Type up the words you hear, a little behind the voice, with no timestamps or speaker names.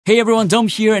Hey everyone, Dom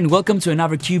here and welcome to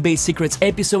another Cubase Secrets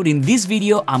episode. In this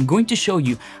video, I'm going to show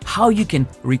you how you can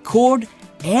record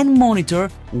and monitor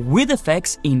with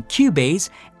effects in Cubase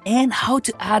and how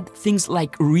to add things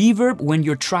like reverb when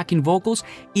you're tracking vocals,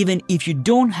 even if you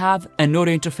don't have an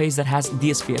audio interface that has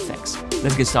DSP effects.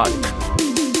 Let's get started.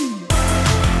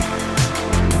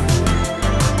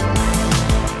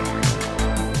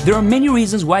 There are many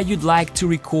reasons why you'd like to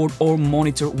record or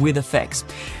monitor with effects.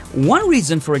 One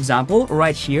reason, for example,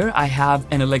 right here, I have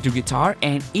an electric guitar,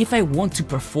 and if I want to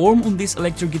perform on this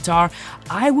electric guitar,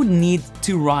 I would need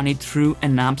to run it through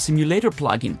an amp simulator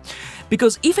plugin.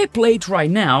 Because if I play it right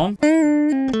now,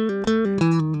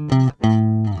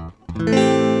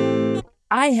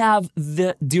 I have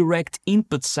the direct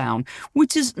input sound,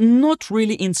 which is not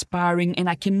really inspiring, and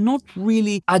I cannot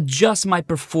really adjust my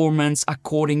performance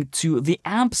according to the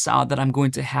amp sound that I'm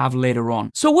going to have later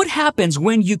on. So what happens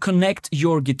when you connect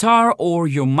your guitar or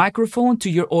your microphone to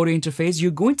your audio interface?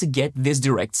 You're going to get this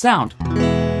direct sound.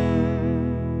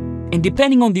 And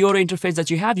depending on the audio interface that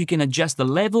you have, you can adjust the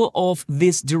level of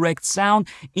this direct sound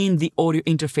in the audio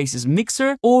interface's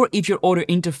mixer, or if your audio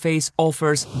interface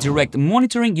offers direct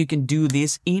monitoring, you can do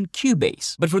this in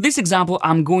Cubase. But for this example,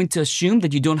 I'm going to assume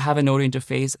that you don't have an audio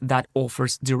interface that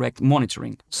offers direct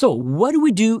monitoring. So what do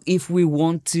we do if we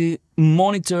want to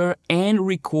monitor and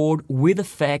record with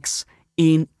effects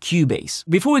in Cubase?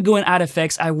 Before we go and add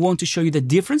effects, I want to show you the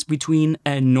difference between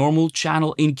a normal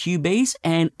channel in Cubase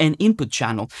and an input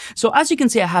channel. So as you can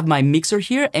see, I have my mixer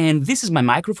here, and this is my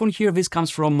microphone here. This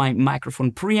comes from my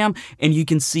microphone preamp, and you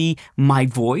can see my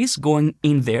voice going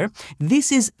in there.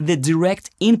 This is the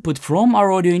direct input from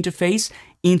our audio interface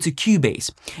into Cubase.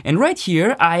 And right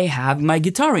here, I have my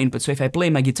guitar input. So if I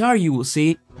play my guitar, you will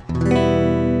see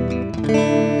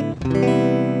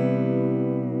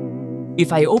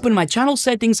if I open my channel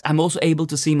settings, I'm also able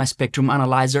to see my spectrum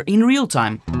analyzer in real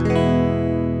time.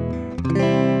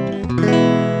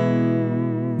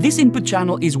 This input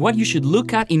channel is what you should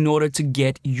look at in order to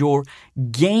get your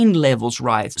gain levels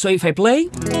right. So if I play,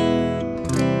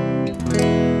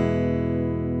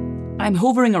 I'm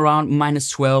hovering around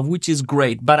 -12, which is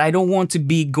great, but I don't want to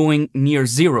be going near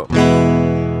 0.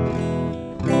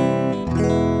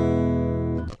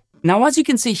 Now, as you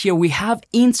can see here, we have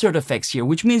insert effects here,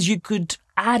 which means you could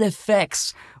add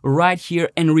effects right here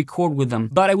and record with them.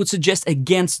 But I would suggest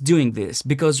against doing this,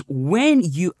 because when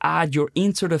you add your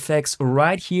insert effects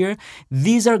right here,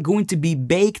 these are going to be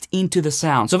baked into the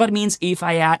sound. So that means if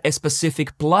I add a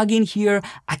specific plugin here,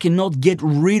 I cannot get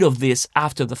rid of this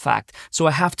after the fact. So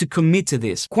I have to commit to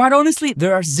this. Quite honestly,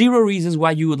 there are 0 reasons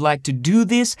why you would like to do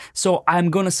this. So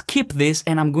I'm going to skip this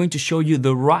and I'm going to show you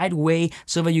the right way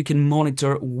so that you can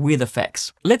monitor with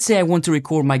effects. Let's say I want to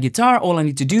record my guitar. All I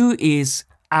need to do is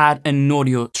add an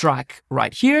audio track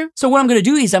right here. So what I'm going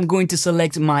to do is I'm going to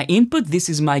select my input. This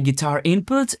is my guitar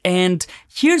input. And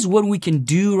here's what we can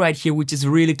do right here, which is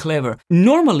really clever.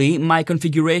 Normally, my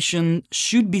configuration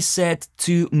should be set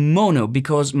to mono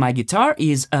because my guitar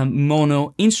is a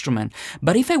mono instrument.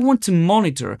 But if I want to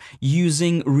monitor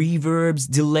using reverbs,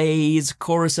 delays,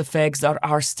 chorus effects that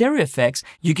are stereo effects,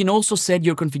 you can also set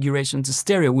your configuration to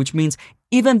stereo, which means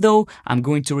even though I'm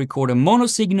going to record a mono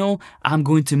signal, I'm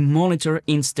going to monitor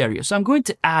in stereo. So I'm going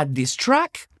to add this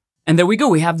track, and there we go.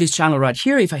 We have this channel right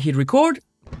here. If I hit record,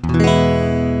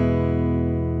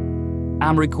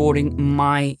 I'm recording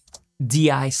my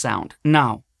DI sound.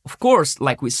 Now, of course,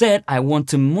 like we said, I want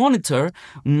to monitor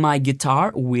my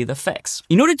guitar with effects.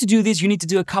 In order to do this, you need to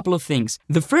do a couple of things.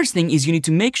 The first thing is you need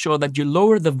to make sure that you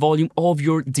lower the volume of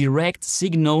your direct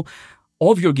signal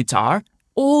of your guitar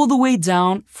all the way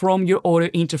down from your audio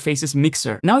interface's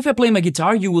mixer. Now, if I play my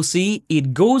guitar, you will see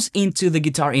it goes into the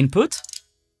guitar input,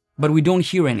 but we don't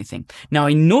hear anything. Now,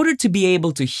 in order to be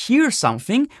able to hear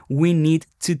something, we need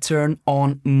to turn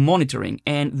on monitoring.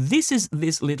 And this is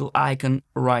this little icon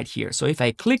right here. So if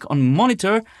I click on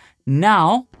monitor,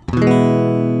 now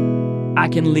I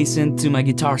can listen to my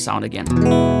guitar sound again.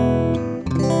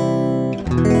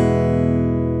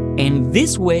 And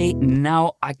this way,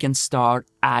 now I can start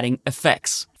adding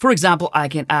effects. For example, I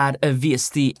can add a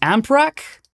VST amp rack.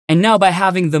 And now by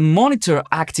having the monitor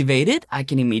activated, I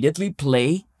can immediately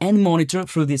play and monitor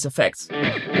through these effects.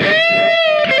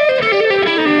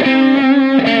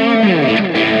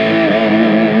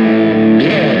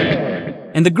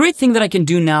 And the great thing that I can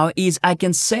do now is I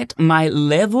can set my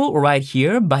level right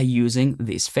here by using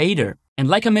this fader. And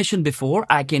like I mentioned before,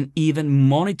 I can even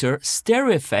monitor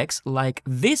stereo effects like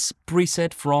this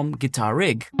preset from Guitar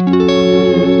Rig.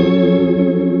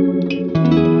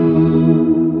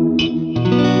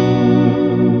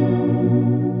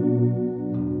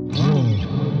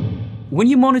 When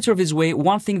you monitor this way,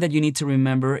 one thing that you need to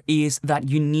remember is that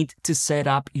you need to set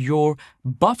up your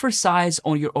buffer size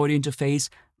on your audio interface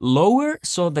lower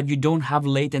so that you don't have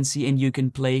latency and you can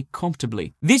play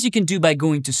comfortably. This you can do by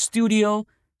going to Studio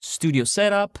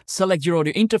Setup, select your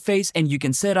audio interface, and you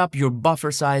can set up your buffer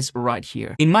size right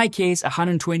here. In my case,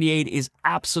 128 is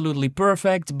absolutely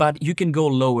perfect, but you can go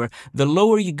lower. The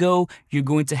lower you go, you're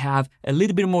going to have a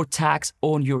little bit more tax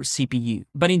on your CPU.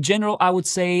 But in general, I would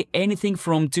say anything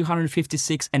from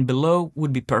 256 and below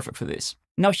would be perfect for this.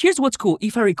 Now, here's what's cool.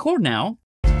 If I record now,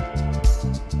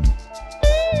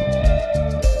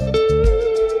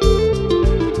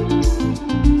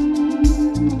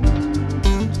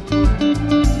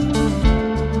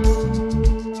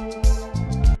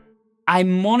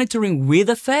 I'm monitoring with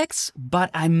effects, but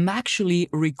I'm actually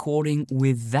recording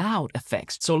without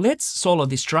effects. So let's solo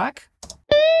this track.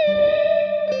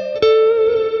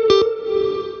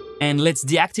 And let's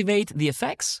deactivate the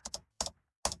effects.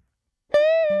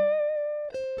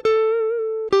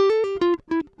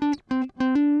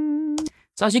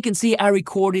 So as you can see, I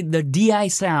recorded the DI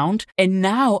sound, and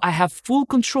now I have full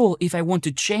control. If I want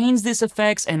to change these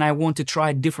effects and I want to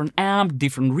try different amp,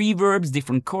 different reverbs,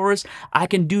 different chorus, I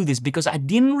can do this because I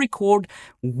didn't record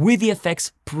with the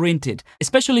effects printed.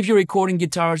 Especially if you're recording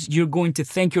guitars, you're going to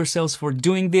thank yourselves for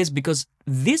doing this, because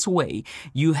this way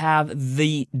you have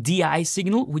the DI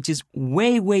signal, which is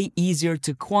way easier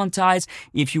to quantize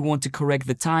if you want to correct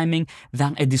the timing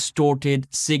than a distorted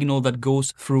signal that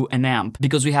goes through an amp,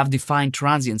 because we have defined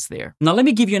transients there. Now let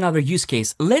me give you another use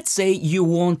case. Let's say you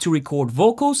want to record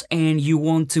vocals and you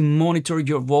want to monitor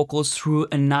your vocals through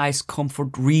a nice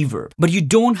comfort reverb, but you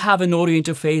don't have an audio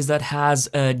interface that has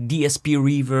a DSP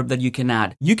reverb that you can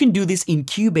add. You can do this in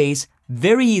Cubase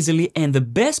very easily, and the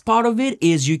best part of it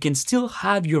is you can still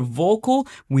have your vocal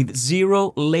with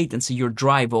zero latency, your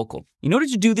dry vocal. In order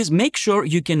to do this, make sure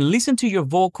you can listen to your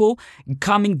vocal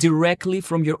coming directly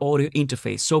from your audio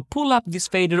interface. So pull up this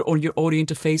fader on your audio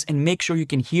interface and make sure you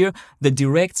can hear the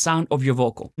direct sound of your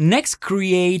vocal. Next,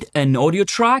 create an audio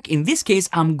track. In this case,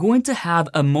 I'm going to have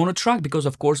a mono track because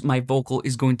of course my vocal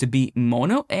is going to be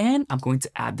mono, and I'm going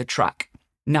to add the track.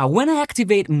 Now, when I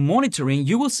activate monitoring,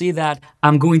 you will see that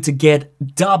I'm going to get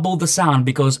double the sound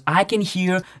because I can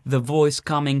hear the voice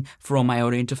coming from my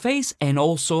audio interface and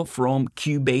also from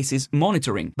Cubase's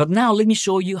monitoring. But now let me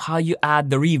show you how you add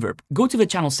the reverb. Go to the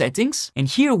channel settings, and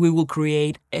here we will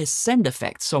create a send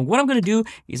effect. So what I'm going to do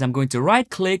is I'm going to right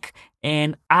click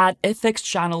and add FX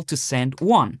channel to send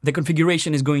 1. The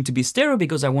configuration is going to be stereo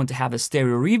because I want to have a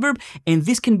stereo reverb, and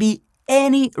this can be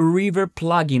any reverb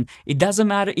plugin. It doesn't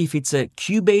matter if it's a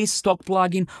Cubase stock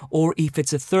plugin or if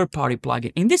it's a third-party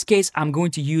plugin. In this case, I'm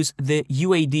going to use the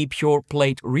UAD Pure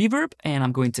Plate Reverb, and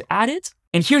I'm going to add it.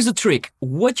 And here's the trick.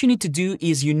 What you need to do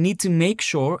is you need to make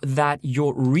sure that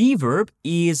your reverb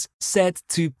is set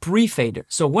to pre-fader.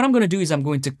 So what I'm going to do is I'm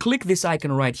going to click this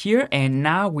icon right here, and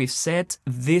now we've set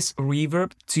this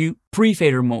reverb to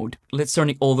pre-fader mode. Let's turn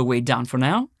it all the way down for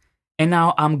now. And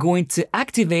now I'm going to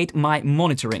activate my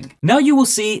monitoring. Now you will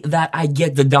see that I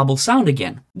get the double sound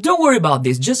again. Don't worry about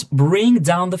this, just bring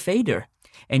down the fader.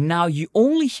 And now you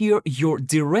only hear your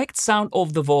direct sound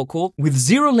of the vocal with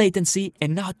zero latency.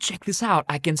 And now check this out,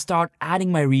 I can start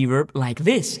adding my reverb like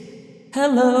this.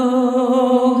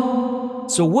 Hello.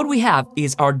 So what we have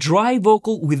is our dry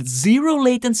vocal with zero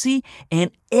latency and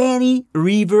any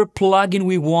reverb plugin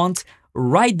we want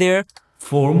right there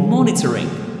for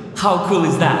monitoring. How cool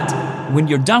is that? When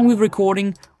you're done with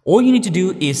recording, all you need to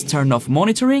do is turn off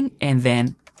monitoring and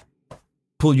then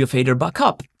pull your fader back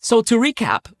up. So to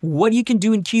recap, what you can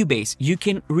do in Cubase, you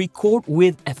can record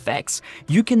with effects,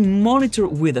 you can monitor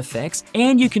with effects,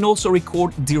 and you can also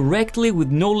record directly with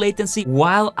no latency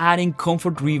while adding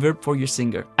comfort reverb for your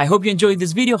singer. I hope you enjoyed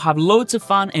this video, have loads of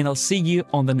fun, and I'll see you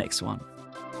on the next one.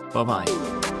 Bye-bye.